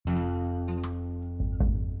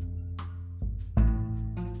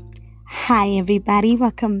Hi, everybody.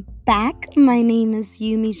 Welcome back. My name is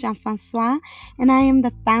Yumi Jean-Francois, and I am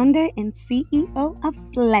the founder and CEO of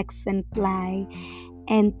Flex and Fly.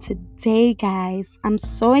 And today, guys, I'm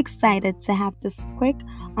so excited to have this quick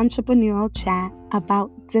entrepreneurial chat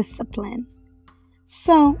about discipline.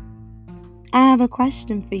 So, I have a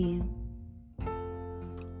question for you.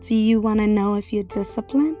 Do you want to know if you're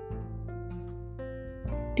disciplined?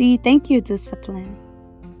 Do you think you're disciplined?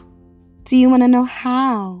 Do you want to know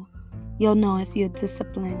how you'll know if you're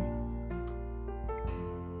disciplined?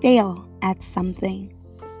 Fail at something.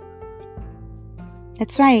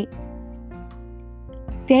 That's right.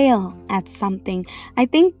 Fail at something. I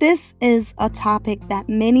think this is a topic that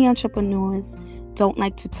many entrepreneurs don't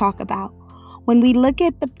like to talk about. When we look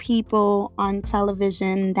at the people on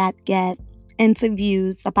television that get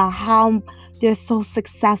interviews about how they're so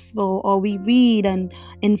successful, or we read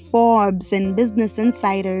in Forbes and Business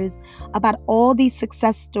Insiders about all these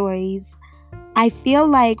success stories, I feel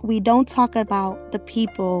like we don't talk about the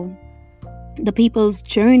people's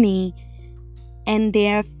journey and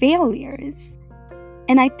their failures.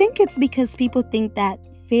 And I think it's because people think that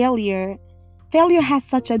failure has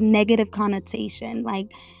such a negative connotation.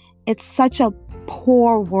 Like, it's such a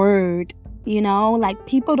poor word, like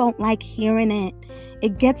people don't like hearing it.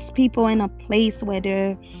 It gets people in a place where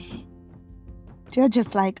they're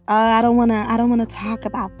just like, I don't want to talk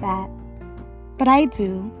about that. But I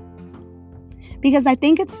do. Because I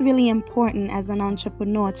think it's really important as an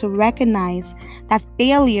entrepreneur to recognize that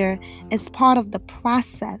failure is part of the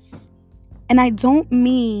process. And I don't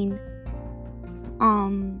mean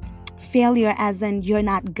failure as in you're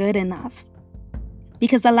not good enough.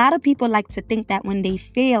 Because a lot of people like to think that when they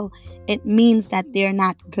fail, it means that they're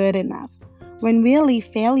not good enough. When really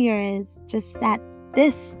failure is just that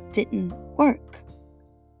this didn't work.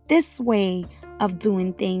 This way of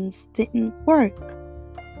doing things didn't work.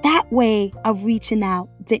 That way of reaching out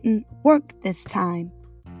didn't work this time.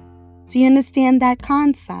 Do you understand that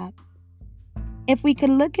concept? If we could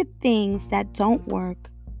look at things that don't work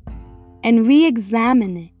and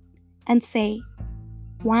re-examine it and say,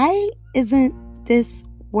 why isn't this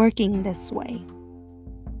working this way?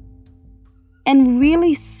 And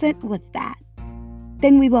really sit with that,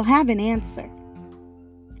 then we will have an answer.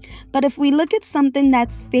 But if we look at something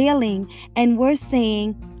that's failing and we're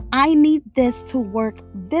saying, I need this to work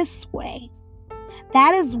this way,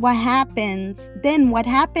 that is what happens. Then what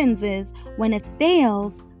happens is when it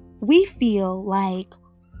fails, we feel like,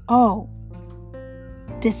 oh,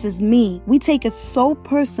 this is me. We take it so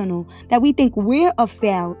personal that we think we're a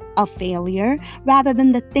failure rather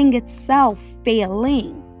than the thing itself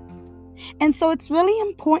failing. And so it's really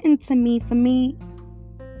important for me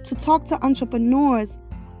to talk to entrepreneurs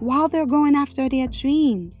while they're going after their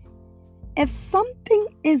dreams. If something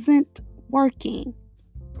isn't working,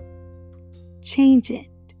 change it.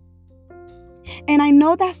 And I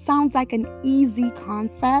know that sounds like an easy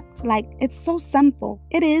concept, like it's so simple.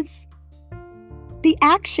 It is. The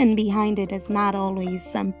action behind it is not always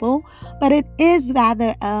simple, but it is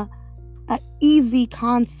rather a easy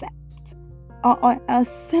concept or a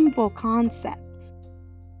simple concept.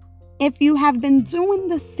 If you have been doing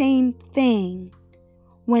the same thing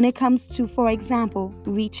when it comes to, for example,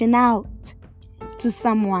 reaching out to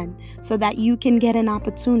someone so that you can get an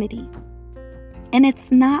opportunity, and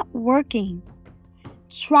it's not working,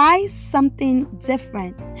 try something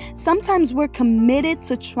different. Sometimes we're committed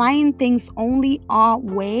to trying things only our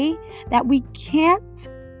way that we can't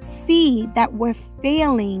see that we're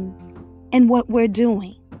failing in what we're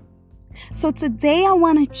doing. So today I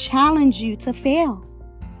want to challenge you to fail.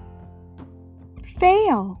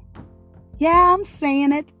 Fail. Yeah, I'm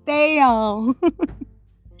saying it. Fail.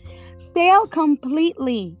 Fail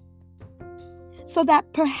completely. So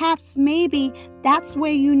that perhaps maybe that's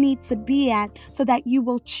where you need to be at so that you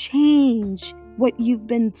will change what you've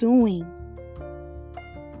been doing.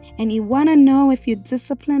 And you want to know if you're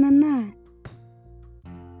disciplined or not?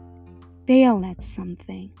 Fail at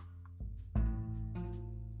something.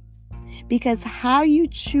 Because how you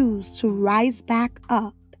choose to rise back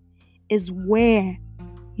up is where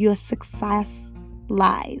your success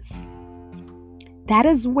lies. That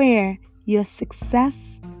is where your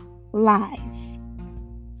success lies.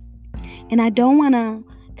 And I don't want to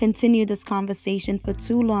continue this conversation for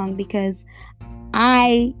too long because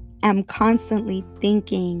I am constantly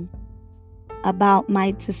thinking about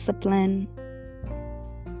my discipline,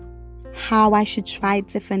 how I should try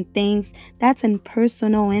different things. That's in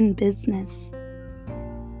personal and business.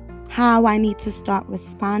 How I need to start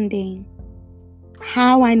responding.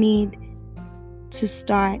 How I need to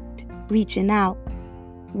start reaching out.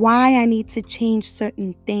 Why I need to change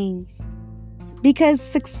certain things. because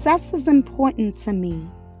success is important to me.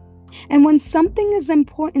 And when something is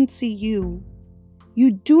important to you,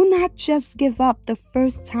 you do not just give up the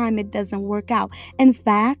first time it doesn't work out. In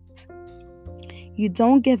fact, you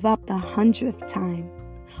don't give up the 100th time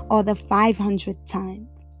or the 500th time,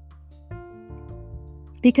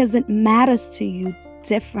 because it matters to you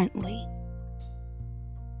differently.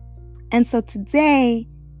 And so today,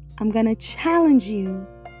 I'm going to challenge you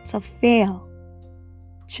to fail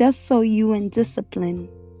just so you and discipline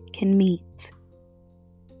can meet.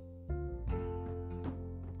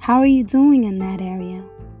 How are you doing in that area?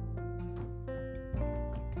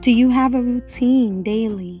 Do you have a routine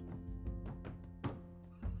daily?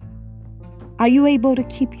 Are you able to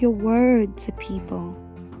keep your word to people?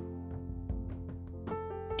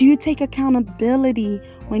 Do you take accountability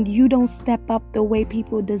when you don't step up the way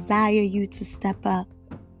people desire you to step up?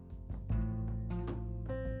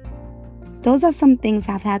 Those are some things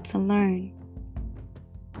I've had to learn.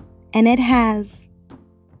 And it has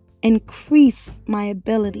increased my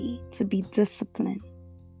ability to be disciplined.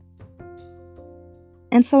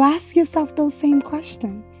 And so ask yourself those same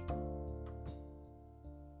questions.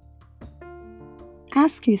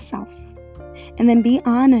 Ask yourself, and then be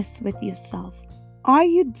honest with yourself. Are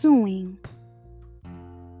you doing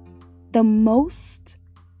the most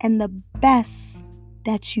and the best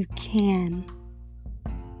that you can?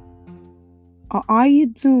 Or are you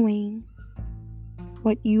doing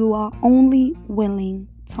what you are only willing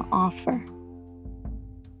to offer?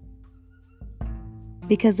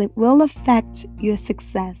 Because it will affect your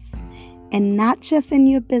success, and not just in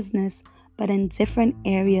your business, but in different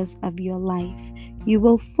areas of your life. You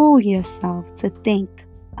will fool yourself to think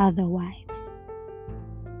otherwise.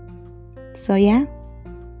 So yeah,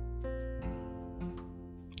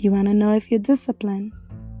 you want to know if you're disciplined?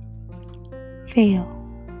 Fail.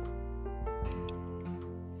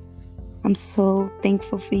 I'm so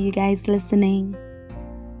thankful for you guys listening.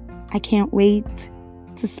 I can't wait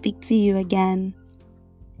to speak to you again.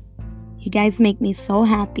 You guys make me so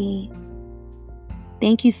happy.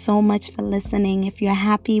 Thank you so much for listening. If you're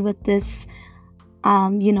happy with this,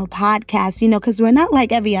 podcast, because we're not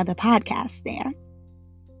like every other podcast there.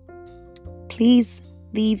 Please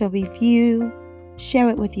leave a review, share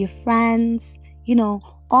it with your friends,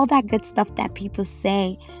 all that good stuff that people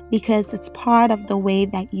say, because it's part of the way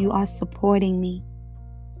that you are supporting me.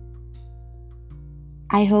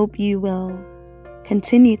 I hope you will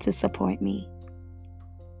continue to support me.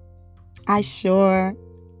 I sure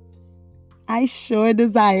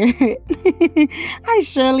desire it. I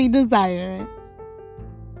surely desire it.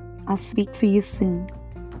 I'll speak to you soon.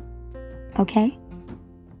 Okay?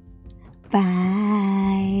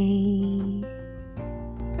 Bye.